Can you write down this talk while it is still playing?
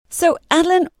So,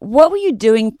 Adeline, what were you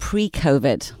doing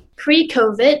pre-COVID?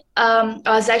 Pre-COVID, I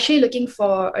was actually looking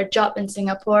for a job in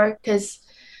Singapore because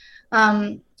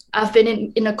I've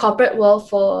been in a corporate world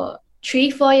for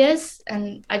 4 years,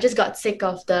 and I just got sick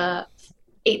of the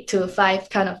 8 to 5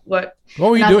 kind of work. What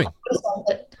were And you I've doing? always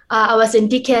wanted, I was in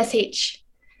DKSH.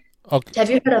 Okay. Have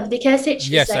you heard of DKSH?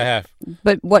 Yes, I have.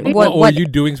 But what What were you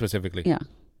doing specifically? Yeah.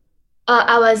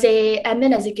 I was a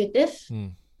admin executive Hmm.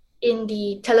 in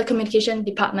the telecommunication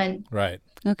department. Right.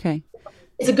 Okay.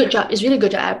 It's a good job. It's really good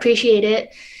job. I appreciate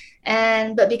it.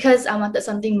 But because I wanted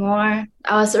something more,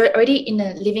 I was already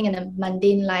living in a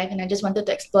mundane life, and I just wanted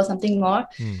to explore something more.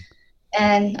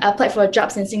 And I applied for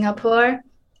jobs in Singapore,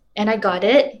 and I got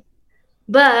it.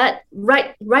 But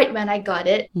right when I got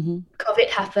it, COVID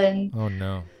happened. Oh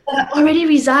no. I already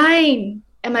resigned,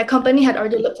 and my company had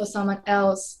already looked for someone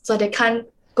else, so they can't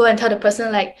go and tell the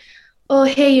person like, "Oh,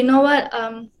 hey, you know what?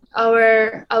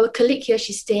 Our colleague here,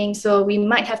 she's staying, so we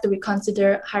might have to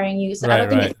reconsider hiring you." So I don't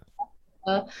think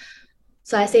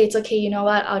so I say it's okay. You know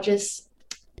what? I'll just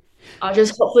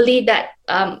hopefully that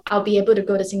I'll be able to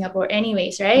go to Singapore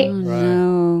anyways, right? Oh, Right.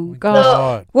 no. God.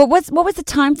 Gosh. What was the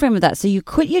time frame of that? So you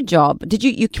quit your job. Did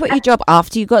you quit your job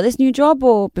after you got this new job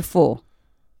or before?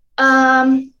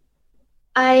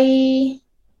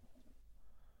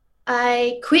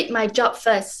 I quit my job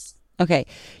first, Okay.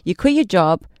 You quit your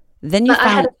job, then you but I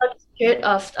had found a notice period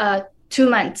of 2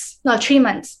 months, no, 3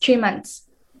 months, 3 months.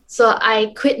 So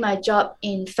I quit my job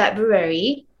in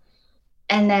February,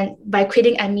 and then by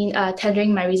quitting I mean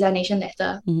tendering my resignation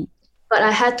letter. But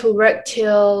I had to work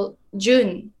till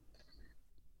June,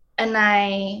 and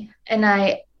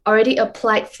I already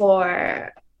applied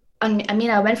for.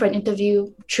 I went for an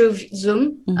interview through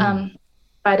Zoom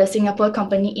by the Singapore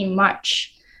company in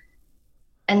March,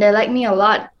 and they liked me a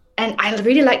lot, and I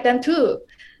really liked them too.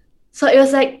 So it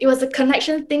was a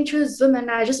connection thing through Zoom,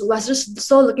 and I was just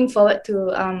so looking forward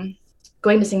to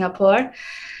going to Singapore.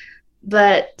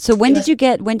 But So when did you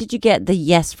get the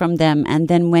yes from them, and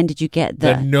then when did you get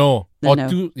The no. the or no.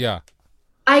 two. Yeah.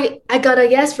 I got a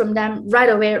yes from them right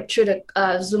away through the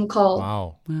Zoom call.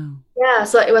 Wow. Wow. Yeah,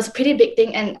 so it was a pretty big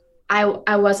thing, and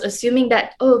I was assuming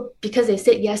that, because they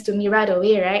said yes to me right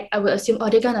away, right? I would assume,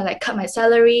 they're gonna like cut my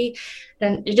salary,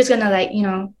 then they're just gonna like,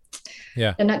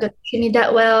 Yeah. they're not gonna treat me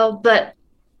that well. But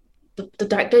the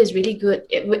director is really good.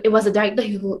 It was the director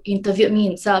who interviewed me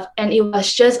himself, and it was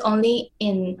just only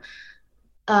in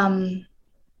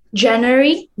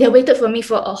January they waited for me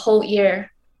for a whole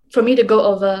year for me to go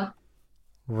over.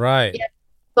 Right. Yeah.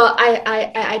 But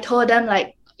I told them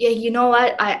like, yeah, you know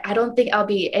what? I don't think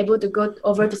I'll be able to go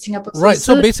over to Singapore Right.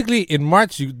 So soon. basically, in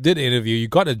March you did an interview, you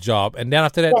got a job, and then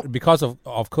after that, because of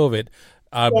COVID,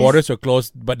 borders were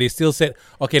closed, but they still said,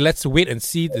 okay, let's wait and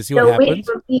see to see what They happens. waited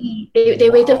for me. They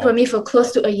waited for me for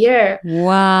close to a year.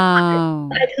 Wow.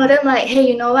 I told them like, hey,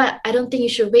 you know what? I don't think you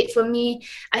should wait for me.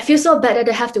 I feel so bad that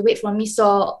they have to wait for me.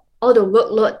 So all the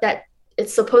workload that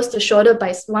it's supposed to shoulder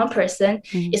by one person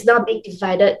is now being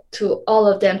divided to all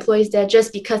of the employees there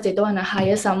just because they don't want to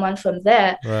hire someone from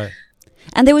there. Right.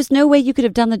 And there was no way you could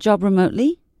have done the job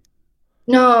remotely?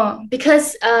 No,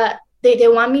 because they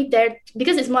want me there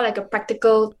because it's more like a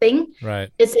practical thing. Right.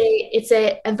 It's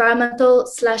a environmental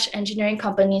 / engineering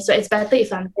company, so it's better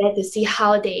if I'm there to see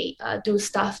how they do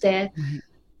stuff there.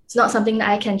 It's not something that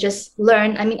I can just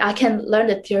learn. I mean, I can learn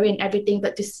the theory and everything,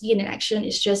 but to see it in action,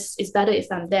 it's better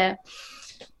if I'm there.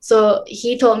 So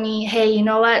he told me, hey, you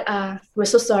know what? We're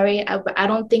so sorry. I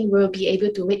don't think we'll be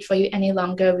able to wait for you any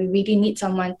longer. We really need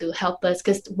someone to help us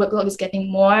because the workload is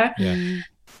getting more. Yeah.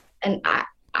 And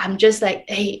I'm just like,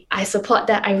 hey, I support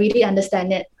that. I really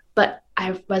understand it. But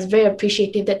I was very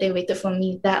appreciative that they waited for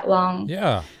me that long.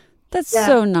 Yeah. That's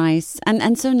so nice.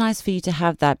 And so nice for you to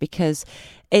have that, because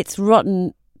it's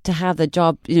rotten to have the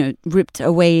job, ripped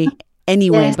away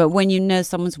anyway. Yes. But when you know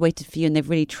someone's waited for you and they've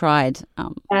really tried.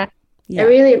 I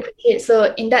really appreciate it.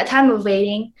 So in that time of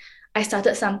waiting, I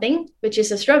started something, which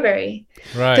is a strawberry.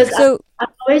 Right. Because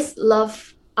I've always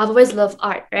loved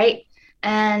art, right?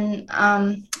 And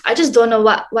I just don't know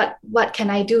what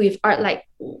can I do with art. Like,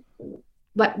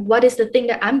 what is the thing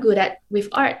that I'm good at with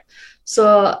art?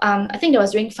 So I think it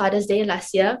was during Father's Day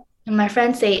last year, and my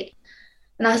friend said,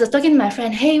 and I was talking to my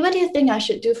friend, hey, what do you think I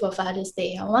should do for Father's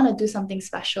Day? I want to do something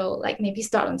special, like maybe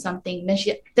start on something.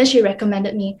 Then she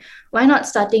recommended me, why not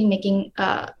starting making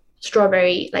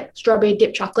strawberry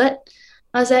dipped chocolate?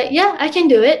 I was like, yeah, I can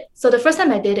do it. So the first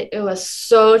time I did it, it was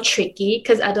so tricky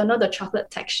because I don't know the chocolate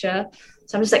texture.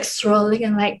 So I'm just like swirling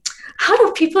and like, how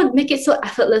do people make it so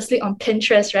effortlessly on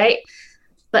Pinterest, right?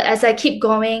 But as I keep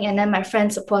going, and then my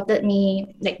friend supported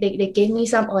me, like they gave me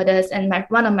some orders, and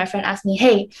one of my friend asked me,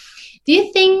 hey, Do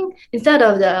you think instead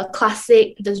of the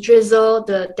classic, the drizzle,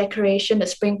 the decoration, the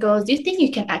sprinkles, do you think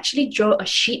you can actually draw a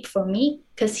sheep for me?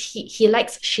 Because he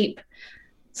likes sheep.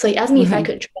 So he asked me if I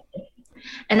could draw it.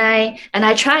 And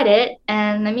I tried it,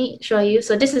 and let me show you.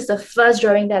 So this is the first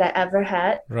drawing that I ever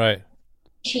had. Right.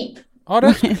 Sheep. Oh,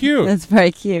 that's cute. That's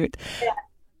very cute. Yeah.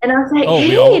 And I was like,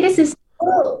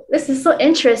 this is so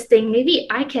interesting. Maybe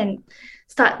I can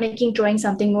start drawing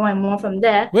something more and more from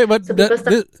there. Wait, but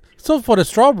so for the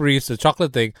strawberries, the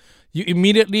chocolate thing, you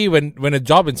immediately when a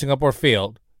job in Singapore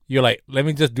failed, you're like, let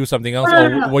me just do something else.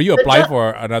 No. Will you apply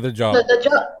for another job?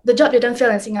 The job didn't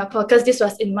fail in Singapore because this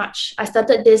was in March. I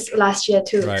started this last year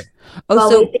too. Right.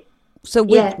 So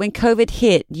when COVID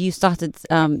hit, you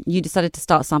decided to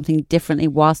start something differently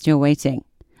whilst you're waiting.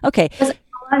 Okay.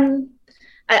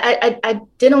 I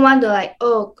didn't want to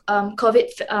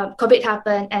COVID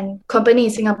happened and company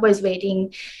in Singapore is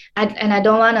waiting, and I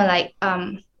don't want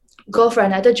to go for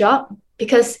another job,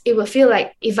 because it would feel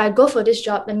like if I go for this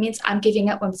job, that means I'm giving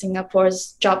up on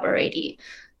Singapore's job already.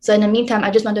 So in the meantime,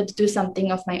 I just wanted to do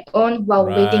something of my own while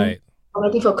waiting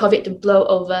for COVID to blow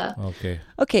over.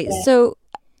 Okay. Yeah. So,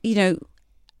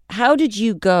 how did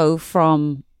you go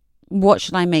from what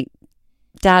should I make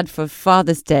Dad for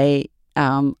Father's Day?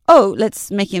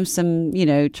 Let's make him some,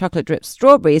 chocolate drip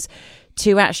strawberries,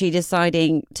 to actually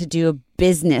deciding to do a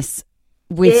business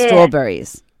with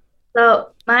strawberries? So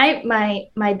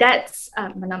my dad's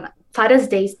Father's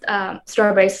Day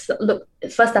strawberries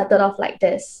first started off like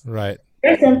this. Right.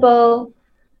 Very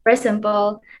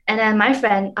simple. And then my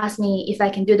friend asked me if I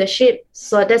can do the shape.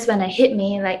 So that's when it hit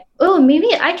me like, oh,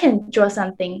 maybe I can draw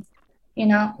something,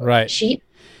 right. sheep.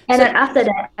 And then after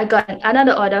that, I got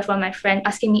another order from my friend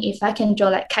asking me if I can draw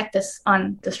like cactus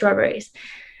on the strawberries.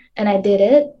 And I did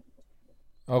it.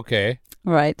 Okay.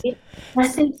 Right. I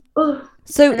think,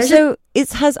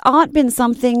 has art been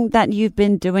something that you've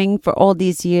been doing for all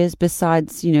these years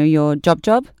besides, your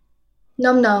job?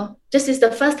 No. This is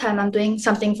the first time I'm doing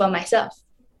something for myself.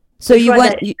 So you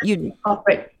weren't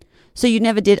corporate. So you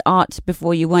never did art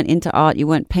before? You weren't into art? You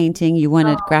weren't painting? You weren't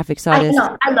a graphics artist?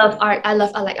 I love art.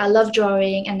 I love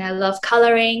drawing and I love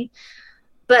coloring,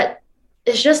 but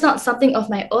it's just not something of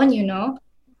my own,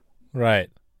 Right.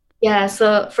 Yeah.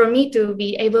 So for me to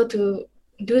be able to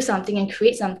do something and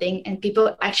create something, and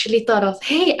people actually thought of,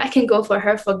 hey, I can go for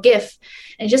her for gift.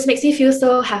 And it just makes me feel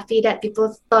so happy that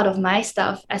people thought of my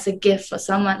stuff as a gift for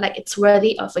someone, like it's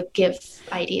worthy of a gift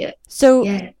idea. So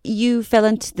you fell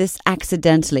into this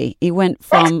accidentally. It went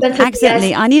from accidentally,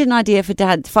 yes. I need an idea for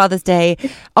Father's Day.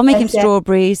 I'll make him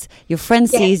strawberries. Your friend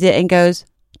sees it and goes,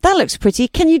 that looks pretty.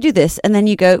 Can you do this? And then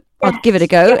you go, I'll give it a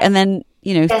go. And then,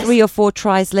 3 or 4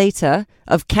 tries later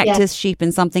of cactus, sheep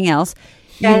and something else,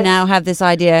 you now have this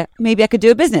idea, maybe I could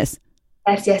do a business.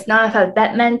 Yes. Now I've had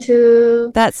Batman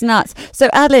too. That's nuts.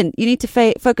 So, Adeline, you need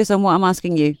to focus on what I'm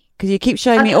asking you, because you keep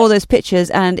showing me all those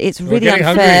pictures and it's really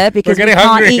unfair because we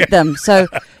can't eat them. So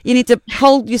you need to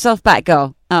hold yourself back,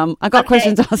 girl. I got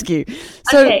questions to ask you.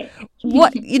 So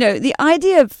what, the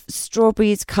idea of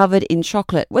strawberries covered in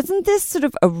chocolate, wasn't this sort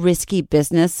of a risky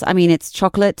business? I mean, it's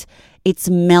chocolate, it's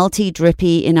melty,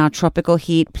 drippy in our tropical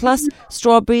heat, plus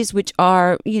strawberries, which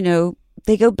are,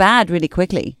 they go bad really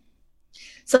quickly.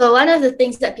 So one of the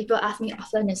things that people ask me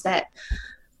often is that,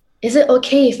 is it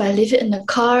okay if I leave it in the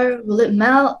car? Will it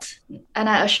melt? And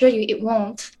I assure you it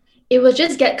won't. It will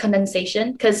just get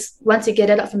condensation, because once you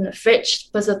get it out from the fridge,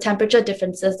 because of temperature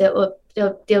differences, they'll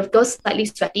go slightly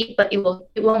sweaty, but it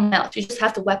won't melt. You just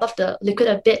have to wipe off the liquid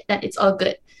a bit, then it's all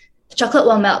good. The chocolate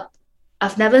won't melt.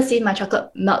 I've never seen my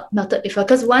chocolate melted before,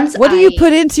 because What do you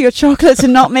put into your chocolate to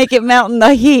not make it melt in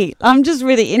the heat? I'm just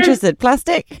really interested.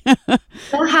 Plastic? You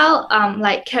know how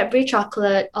like Cadbury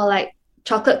chocolate or like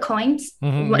chocolate coins,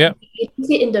 when you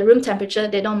see it in the room temperature,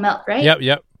 they don't melt, right?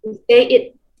 Yep.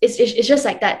 It's just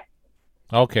like that.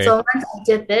 Okay. So once I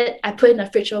dip it, I put it in the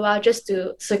fridge a while just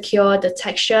to secure the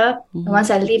texture. And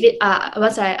once I leave it,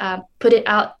 once I put it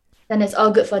out, then it's all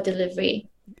good for delivery.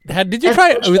 Did you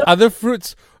try it with other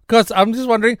fruits? Because I'm just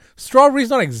wondering, strawberry is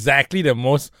not exactly the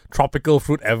most tropical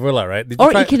fruit ever, right?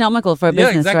 Or economical for a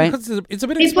business, right? Because it's a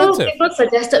bit expensive. People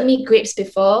suggested me grapes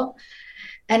before,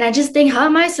 and I just think, how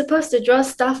am I supposed to draw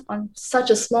stuff on such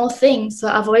a small thing? So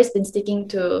I've always been sticking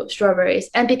to strawberries.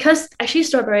 And because actually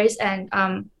strawberries and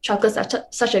chocolates are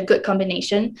such a good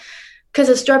combination, because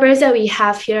the strawberries that we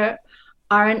have here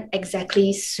aren't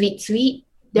exactly sweet.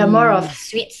 They're more of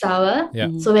sweet sour. Yeah.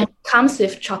 So when it comes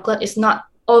with chocolate, it's not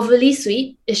overly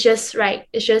sweet. It's just right.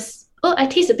 It's just, I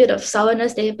taste a bit of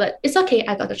sourness there, but it's okay.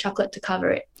 I got the chocolate to cover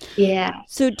it. Yeah.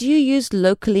 So do you use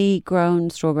locally grown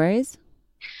strawberries?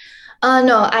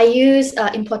 No, I use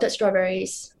imported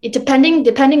strawberries. It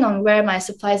depending on where my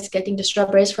supplier is getting the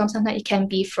strawberries from. Sometimes it can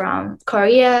be from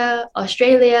Korea,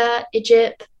 Australia,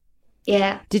 Egypt.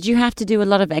 Yeah. Did you have to do a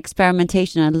lot of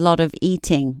experimentation and a lot of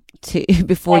eating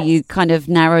before you kind of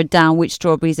narrowed down which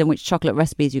strawberries and which chocolate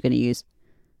recipes you're going to use?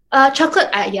 Chocolate.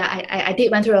 I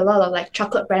did went through a lot of like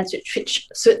chocolate brands which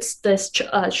suits the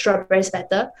strawberries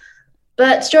better.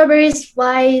 But strawberries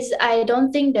wise, I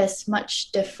don't think there's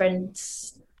much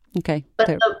difference. Okay.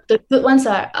 But the good ones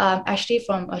are actually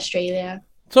from Australia.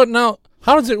 So now,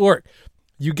 how does it work?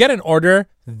 You get an order,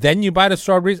 then you buy the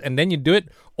strawberries, and then you do it,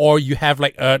 or you have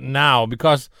like now,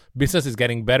 because business is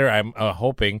getting better, I'm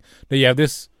hoping that you have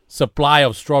this supply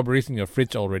of strawberries in your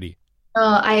fridge already. No,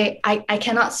 I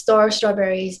cannot store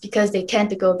strawberries because they tend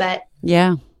to go bad.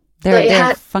 Yeah.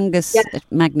 They're fungus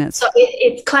magnets. So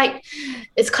it's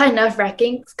quite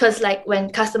nerve-wracking because like when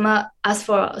customer asks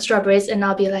for strawberries and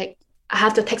I'll be like, I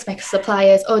have to text my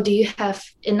suppliers, oh, do you have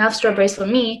enough strawberries for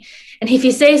me? And if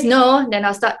he says no, then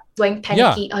I'll start going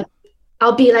panicky. Yeah.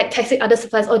 I'll be like texting other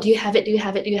suppliers, oh, do you have it? Do you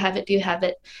have it? Do you have it? Do you have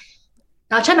it?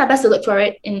 And I'll try my best to look for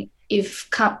it. And if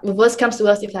worst comes to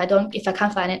worst, if I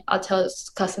can't find it, I'll tell the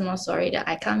customer, sorry, that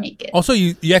I can't make it. Also,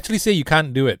 you actually say you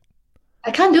can't do it.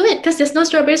 I can't do it because there's no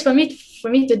strawberries for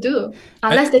me to do.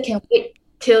 Unless they can wait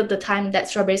till the time that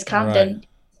strawberries come, right. Then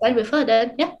fine with her,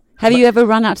 then yeah. Have you ever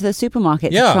run out to the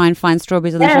supermarket to try and find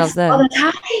strawberries on the shelves there? All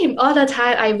the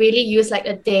time. I really use like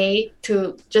a day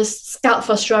to just scout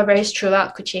for strawberries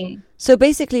throughout Kuching. So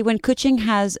basically, when Kuching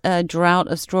has a drought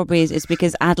of strawberries, it's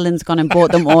because Adeline's gone and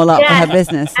bought them all up for her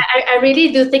business. I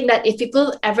really do think that if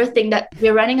people ever think that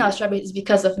we're running out of strawberries, it's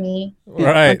because of me.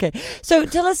 Right. Okay. So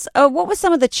tell us, what were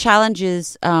some of the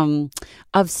challenges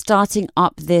of starting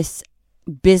up this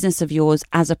business of yours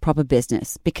as a proper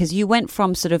business? Because you went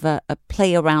from sort of a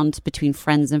play around between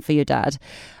friends and for your dad,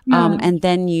 and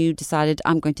then you decided,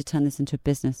 I'm going to turn this into a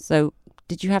business. So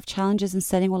did you have challenges in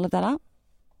setting all of that up?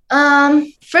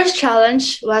 First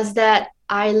challenge was that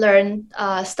I learned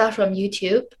stuff from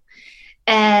YouTube,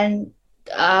 and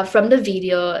from the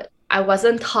video I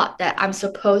wasn't taught that I'm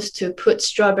supposed to put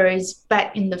strawberries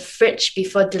back in the fridge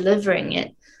before delivering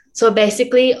it. So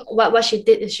basically what she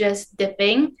did is just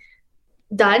dipping,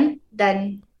 done,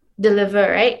 then deliver,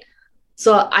 right?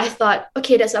 So I thought,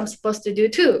 okay, that's what I'm supposed to do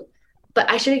too. But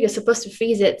actually you're supposed to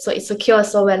freeze it so it's secure,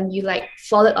 so when you like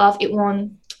fall it off, it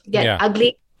won't get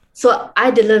ugly. So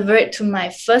I delivered it to my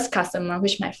first customer,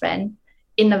 which is my friend,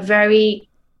 in a very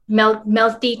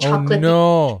melty chocolate. Oh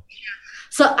no.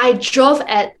 So I drove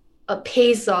at a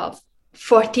pace of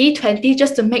 40, 20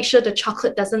 just to make sure the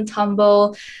chocolate doesn't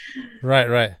tumble.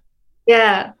 Right.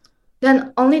 Yeah.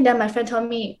 Then my friend told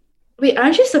me, wait,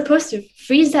 aren't you supposed to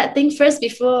freeze that thing first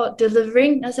before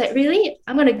delivering? I was like, really?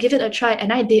 I'm going to give it a try.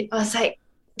 And I did. I was like,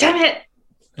 damn it.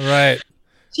 Right.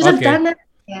 Should have done that.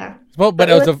 Yeah. Well, but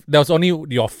that was only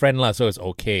your friend, so it's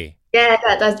okay. Yeah,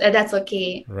 that's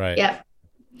okay. Right. Yeah.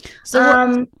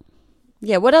 So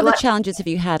what other challenges have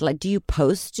you had? Like, do you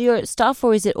post your stuff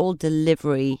or is it all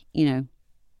delivery,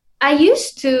 I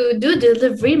used to do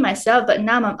delivery myself, but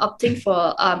now I'm opting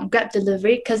for Grab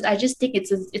delivery because I just think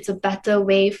it's a better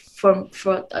way for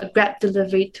a Grab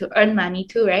delivery to earn money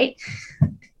too, right?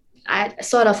 I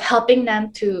sort of helping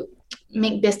them to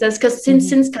make business because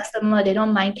since customer, they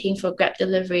don't mind paying for Grab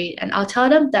delivery, and I'll tell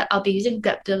them that I'll be using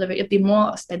Grab delivery. It'll be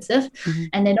more expensive,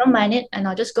 and they don't mind it, and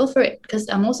I'll just go for it because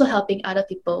I'm also helping other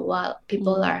people while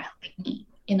people are helping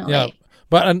me.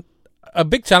 But a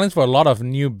big challenge for a lot of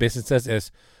new businesses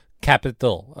is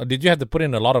capital. Did you have to put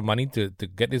in a lot of money to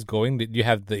get this going? Did you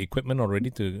have the equipment already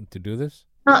to do this?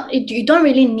 You don't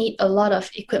really need a lot of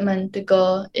equipment to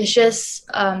go. It's just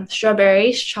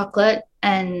strawberries, chocolate,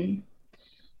 and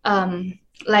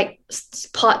like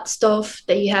pot stove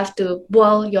that you have to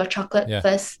boil your chocolate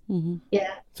first.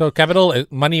 Yeah. So capital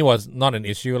money was not an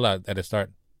issue at the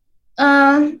start?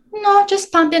 No,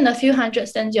 just pump in a few hundred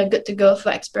cents. You're good to go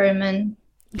for experiment.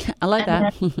 I like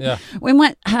that. Yeah.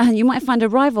 You might find a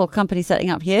rival company setting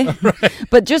up here, right.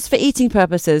 But just for eating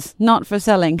purposes, not for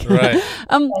selling. Right.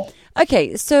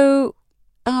 Okay, so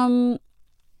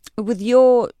with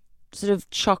your sort of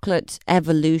chocolate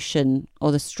evolution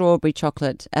or the strawberry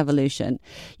chocolate evolution,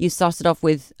 you started off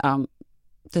with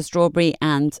the strawberry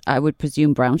and I would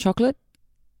presume brown chocolate?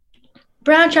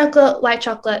 Brown chocolate, white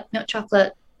chocolate, milk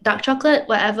chocolate, dark chocolate,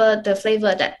 whatever the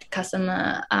flavor that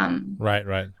customer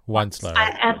right once like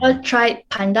I ever tried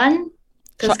pandan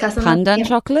pandan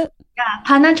chocolate. Yeah,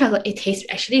 pandan chocolate, it tastes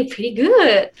actually pretty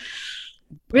good.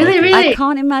 Really, Okay. really. I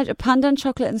can't imagine pandan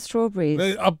chocolate and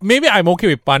strawberries. Maybe I'm okay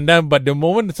with pandan, but the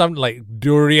moment some like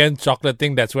durian chocolate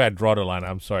thing, that's where I draw the line.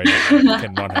 I'm sorry, that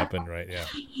cannot happen, right? Yeah.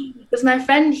 Because my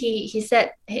friend, he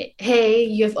said, hey,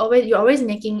 you're always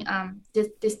making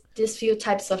this few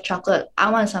types of chocolate.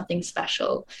 I want something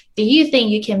special. Do you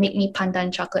think you can make me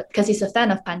pandan chocolate? Because he's a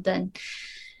fan of pandan.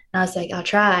 And I was like, I'll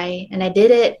try. And I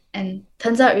did it, and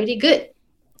turns out really good.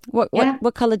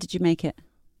 What color did you make it?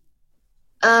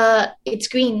 It's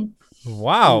green.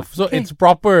 Wow. So Okay. it's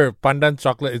proper pandan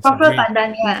chocolate. It's Proper green.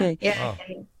 pandan, yeah. Okay. Yeah.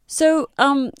 So,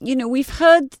 we've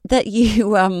heard that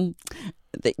you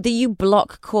that you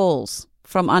block calls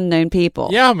from unknown people.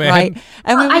 Yeah, man. Right?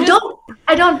 And we were I just-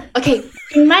 don't. Okay,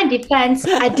 in my defense,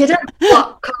 I didn't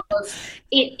block calls.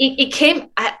 It came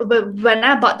when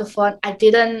I bought the phone. I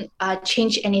didn't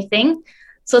change anything.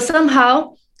 So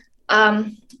somehow,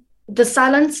 the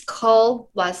silence call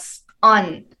was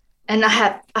on, and I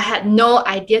had no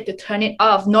idea to turn it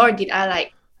off. Nor did I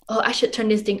like, oh, I should turn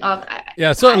this thing off.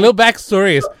 Yeah, so a little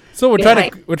backstory is we're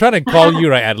trying to call you,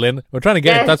 right, Adeline? We're trying to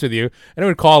get in Yes. touch with you, and then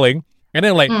we're calling, and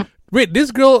then like, wait,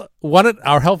 this girl wanted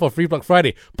our help for Free Plug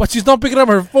Friday, but she's not picking up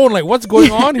her phone. Like, what's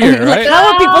going on here, right?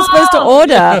 How are people supposed to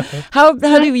order? How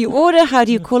do you order? How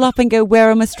do you call up and go, where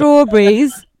are my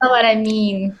strawberries? Know what I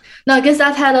mean? No, because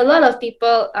I've had a lot of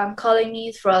people calling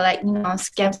me for like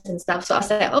scams and stuff. So I was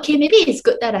like, okay, maybe it's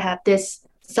good that I have this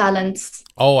silence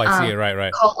Oh, I see.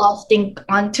 Right. call off thing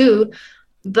on too.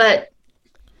 But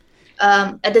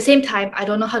at the same time, I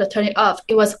don't know how to turn it off.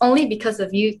 It was only because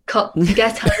of you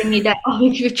guys telling me that, oh,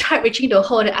 you tried reaching the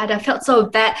hold, and I felt so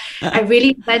bad. I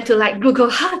really went to like Google,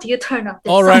 how do you turn off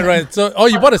this? All right. So,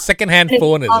 you bought a second-hand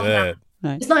phone, is it?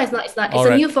 It's not. It's All a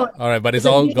right. new phone. All right, but it's a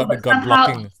all new got phone. got Somehow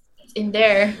blocking. it's in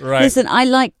there. Right. Listen, I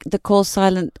like the call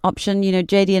silent option.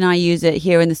 JD and I use it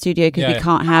here in the studio because we Yeah.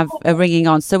 can't have a ringing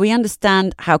on. So we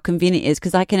understand how convenient it is,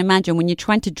 because I can imagine when you're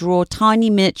trying to draw tiny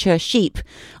miniature sheep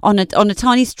on a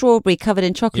tiny strawberry covered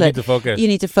in chocolate. need to focus. You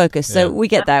need to focus. So Yeah. we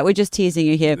get that. We're just teasing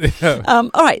you here.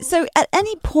 All right. So at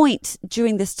any point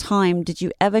during this time, did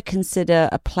you ever consider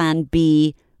a plan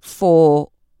B for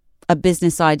a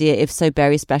business idea if So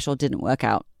Berry Special didn't work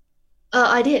out?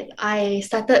 I did. I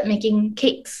started making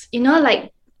cakes.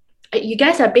 Like you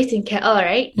guys are based in KL,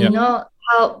 right? Yep. You know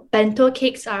how bento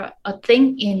cakes are a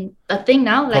thing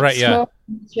now, like Correct, yeah. small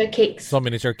miniature cakes. Some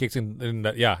miniature cakes in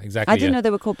that. Yeah, exactly. I didn't yeah. know they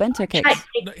were called bento cakes.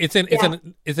 Tried It's in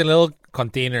a little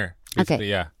container. Basically,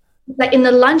 yeah. like in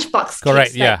the lunchbox Correct.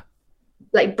 cakes, Yeah.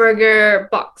 like burger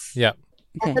box. Yeah.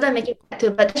 I Okay. started making that too,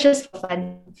 but that's just for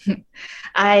fun.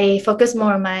 I focus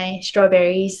more on my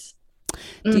strawberries.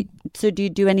 So do you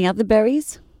do any other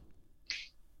berries?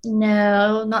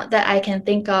 No, not that I can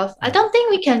think of. I don't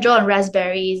think we can draw on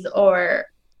raspberries or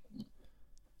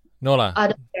No lah.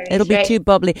 other berries, It'll be right? too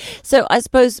bubbly. So I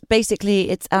suppose basically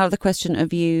it's out of the question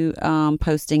of you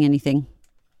posting anything.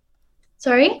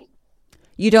 Sorry?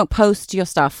 You don't post your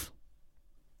stuff.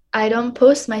 I don't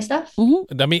post my stuff.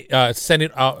 Let me send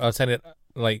it out. Send it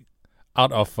like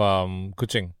out of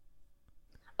Kuching.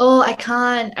 Oh, I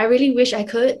can't. I really wish I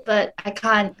could, but I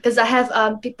can't because I have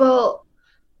people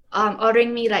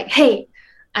ordering me like, hey,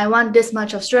 I want this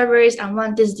much of strawberries. I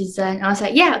want this design. And I was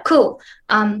like, yeah, cool.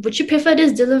 Would you prefer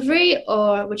this delivery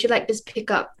or would you like this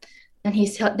pickup? And he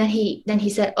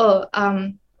said, oh,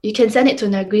 you can send it to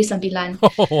Negeri Sembilan.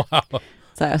 Oh wow.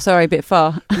 So sorry, a bit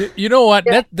far. You know what?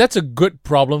 That's a good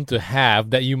problem to have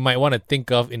that you might want to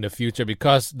think of in the future,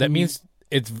 because that means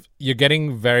you're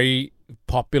getting very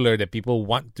popular, that people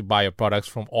want to buy your products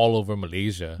from all over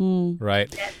Malaysia, right?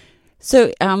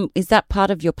 So is that part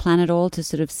of your plan at all, to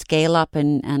sort of scale up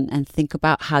and think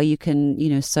about how you can,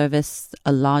 service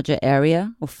a larger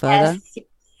area or further?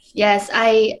 Yes,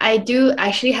 I do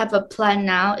actually have a plan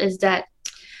now, is that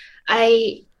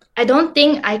I don't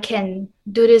think I can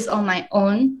do this on my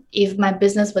own if my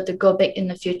business were to go big in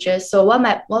the future. So what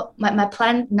my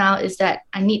plan now is that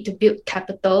I need to build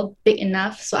capital big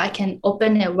enough so I can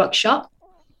open a workshop.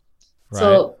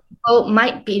 So people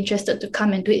might be interested to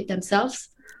come and do it themselves.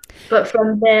 But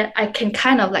from there, I can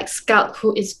kind of like scout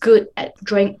who is good at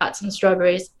drawing arts and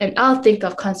strawberries, and I'll think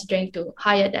of considering to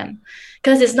hire them,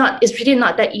 because it's really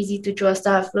not that easy to draw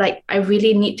stuff. Like I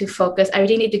really need to focus. I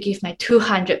really need to give my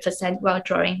 200% while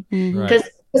drawing. Because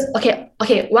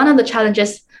okay, one of the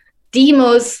challenges, the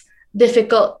most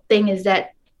difficult thing is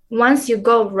that once you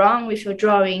go wrong with your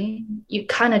drawing, you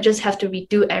kind of just have to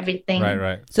redo everything.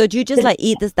 Right. So do you just like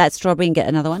eat that strawberry and get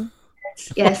another one?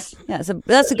 Yes. Yeah, so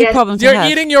that's a good Yes. problem to You're have.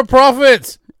 eating your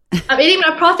profits. I'm eating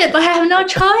my profit, but I have no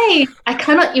choice. I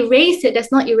cannot erase it.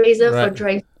 There's no eraser for Right.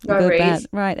 drawing Good, bad. strawberries.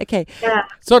 Right, okay. Yeah.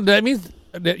 So that means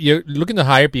that you're looking to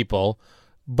hire people.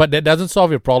 But that doesn't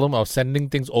solve your problem of sending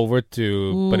things over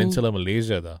to Peninsula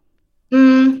Malaysia, though.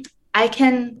 I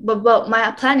can, but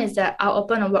my plan is that I'll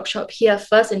open a workshop here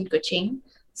first in Kuching.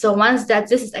 So once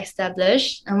this is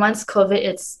established and once COVID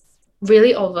is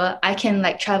really over, I can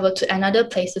like travel to another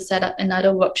place to set up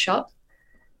another workshop.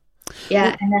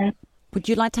 Yeah, and then. Would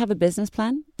you like to have a business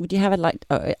plan? Would you have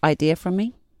a idea from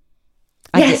me?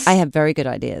 Yes. I have very good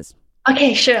ideas.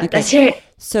 Okay, sure. Okay. Let's hear it.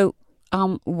 So,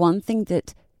 one thing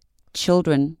that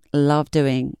children love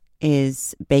doing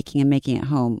is baking and making at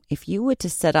home. If you were to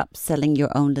set up selling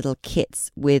your own little kits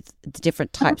with the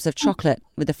different types of chocolate,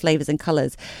 with the flavors and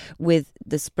colors, with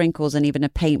the sprinkles and even a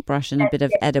paintbrush and a bit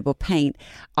of edible paint,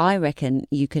 I reckon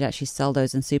you could actually sell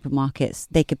those in supermarkets.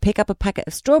 They could pick up a packet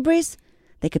of strawberries,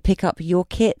 they could pick up your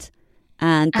kit,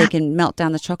 and they can melt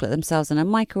down the chocolate themselves in a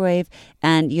microwave,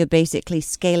 and you're basically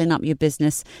scaling up your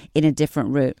business in a different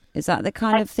route. Is that the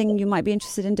kind of thing you might be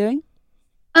interested in doing?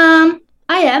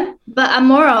 I am, but I'm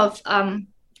more of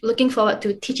looking forward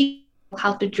to teaching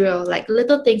how to draw like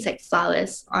little things like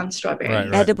flowers on strawberry.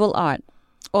 Right. Edible art.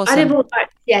 Awesome. Edible art,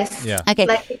 yes. Yeah.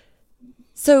 Okay.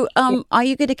 So, are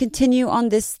you going to continue on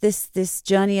this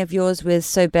journey of yours with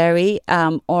So Berry,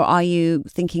 or are you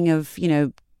thinking of,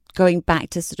 going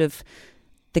back to sort of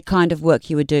the kind of work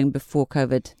you were doing before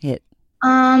COVID hit?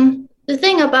 The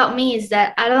thing about me is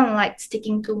that I don't like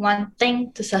sticking to one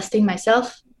thing to sustain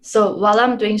myself. So while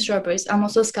I'm doing strawberries, I'm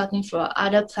also scouting for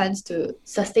other plants to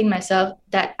sustain myself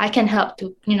that I can help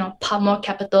to, pump more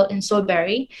capital in So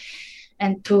Berry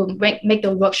and to make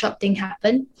the workshop thing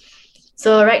happen.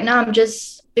 So right now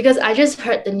because I just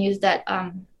heard the news that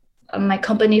my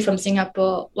company from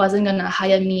Singapore wasn't going to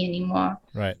hire me anymore.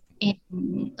 Right.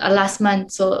 In last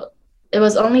month. So it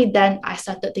was only then I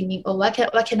started thinking, what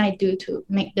can I do to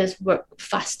make this work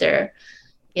faster?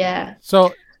 Yeah.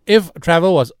 So if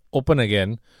travel was open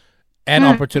again and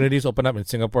opportunities open up in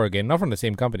Singapore again, not from the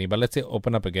same company, but let's say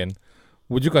open up again,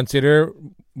 would you consider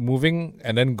moving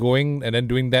and then going and then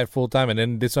doing that full time and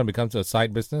then this one becomes a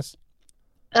side business?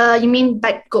 You mean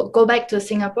go back to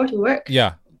Singapore to work?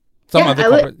 Yeah.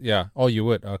 Yeah. Oh, you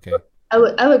would. Okay.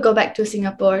 I would go back to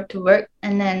Singapore to work,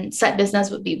 and then side business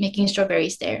would be making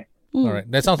strawberries there. All right.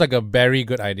 That sounds like a very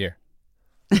good idea.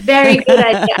 Very good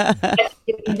idea.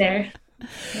 There.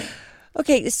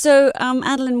 Okay, so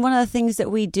Adeline, one of the things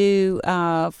that we do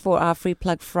for our Free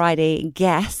Plug Friday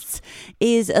guests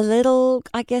is a little,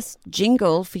 I guess,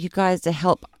 jingle for you guys to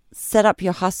help set up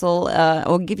your hustle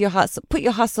or put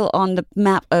your hustle on the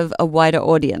map of a wider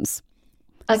audience.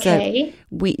 Okay.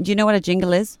 So do you know what a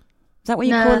jingle is? Is that what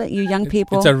you call it, you young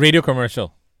people? It's a radio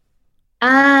commercial.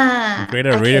 Create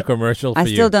a radio commercial for you.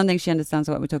 I still don't think she understands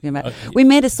what we're talking about. We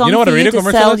made a song for you to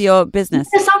sell your business.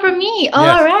 It's a song for me. Yes.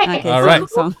 All right. Okay, all right.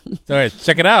 Song. All right,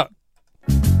 check it out.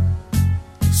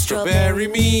 Strawberry,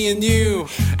 me and you,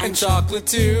 and chocolate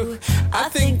too. I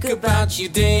think about you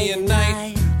day and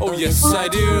night. Oh yes, I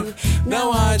do.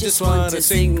 Now I just want to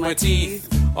sink my teeth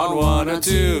on one or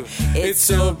two. It's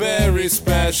so very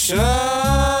special.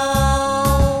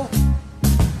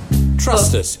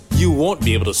 Trust us, you won't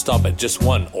be able to stop at just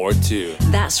one or two.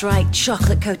 That's right,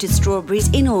 chocolate-coated strawberries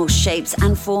in all shapes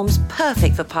and forms,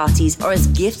 perfect for parties or as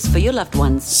gifts for your loved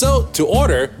ones. So, to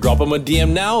order, drop them a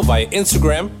DM now via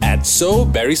Instagram at So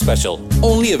Berry Special.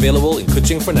 Only available in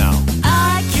Kuching for now.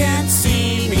 I can't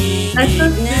see me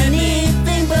eating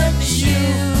anything but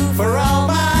you for all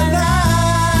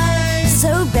my life.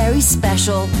 So Berry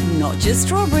Special, not just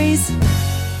strawberries.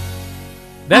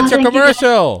 That's your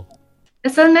commercial.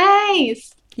 It's so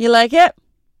nice. You like it?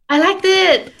 I liked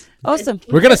it. Awesome.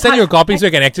 We're going to send you a copy so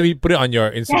you can actually put it on your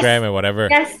Instagram or whatever.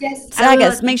 Yes. Tag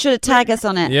us. Make sure to tag us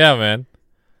on it. Yeah, man.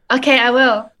 Okay, I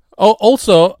will. Oh,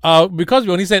 also, because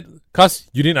we only said, because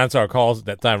you didn't answer our calls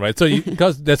that time, right? So,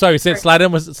 because that's why we said slide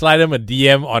them a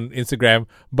DM on Instagram.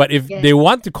 But if they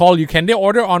want to call you, can they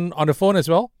order on the phone as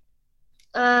well?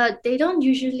 They don't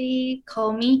usually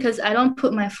call me because I don't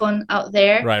put my phone out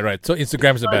there. Right. So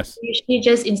Instagram is the best. Usually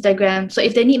just Instagram. So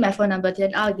if they need my phone number,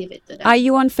 then I'll give it to them. Are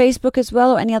you on Facebook as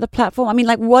well or any other platform? I mean,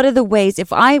 like, what are the ways?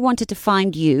 If I wanted to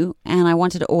find you and I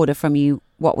wanted to order from you,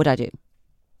 what would I do?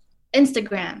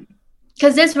 Instagram.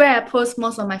 Because that's where I post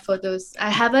most of my photos.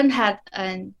 I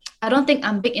don't think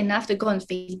I'm big enough to go on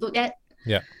Facebook yet.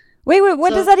 Yeah. Wait, what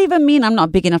does that even mean? I'm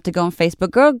not big enough to go on Facebook.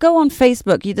 Girl, go on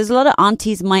Facebook. There's a lot of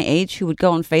aunties my age who would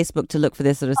go on Facebook to look for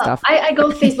this sort of stuff. I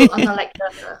go Facebook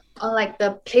on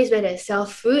the place where they sell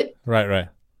food. Right.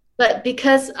 But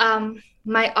because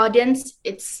my audience,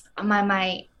 it's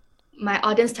my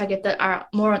audience targeted are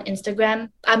more on Instagram.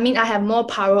 I mean, I have more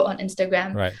power on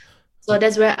Instagram. Right. So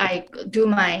that's where I do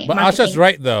my But marketing. Asha's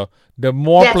right though. The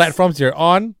more Yes. platforms you're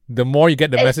on, the more you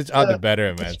get the It's message out, the true.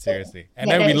 better, man. It's true. Seriously. And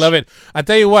Yeah, then we that is love it. I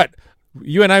tell you what,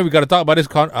 you and I, we got to talk about this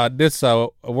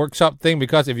workshop thing,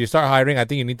 because if you start hiring, I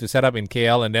think you need to set up in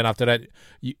KL, and then after that,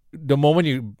 the moment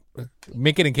you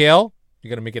make it in KL, you're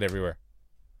gonna make it everywhere.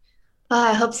 Oh,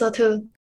 I hope so too.